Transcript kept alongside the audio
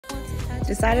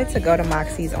Decided to go to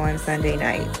Moxies on Sunday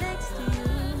night.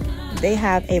 They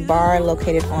have a bar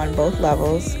located on both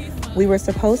levels. We were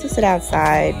supposed to sit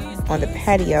outside on the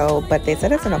patio, but they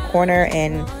set us in a corner,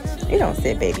 and you don't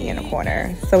sit, baby, in a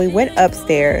corner. So we went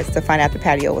upstairs to find out the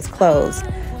patio was closed.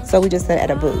 So we just sat at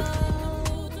a booth.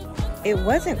 It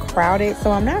wasn't crowded,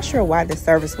 so I'm not sure why the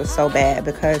service was so bad,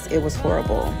 because it was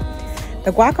horrible.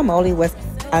 The guacamole was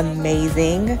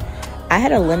amazing. I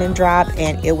had a lemon drop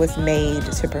and it was made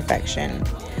to perfection.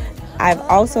 I've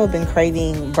also been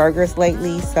craving burgers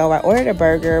lately, so I ordered a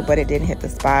burger, but it didn't hit the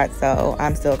spot, so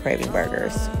I'm still craving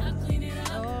burgers.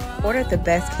 Ordered the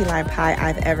best key lime pie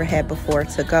I've ever had before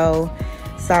to go.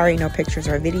 Sorry, no pictures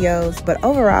or videos, but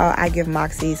overall, I give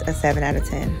Moxies a 7 out of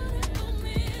 10.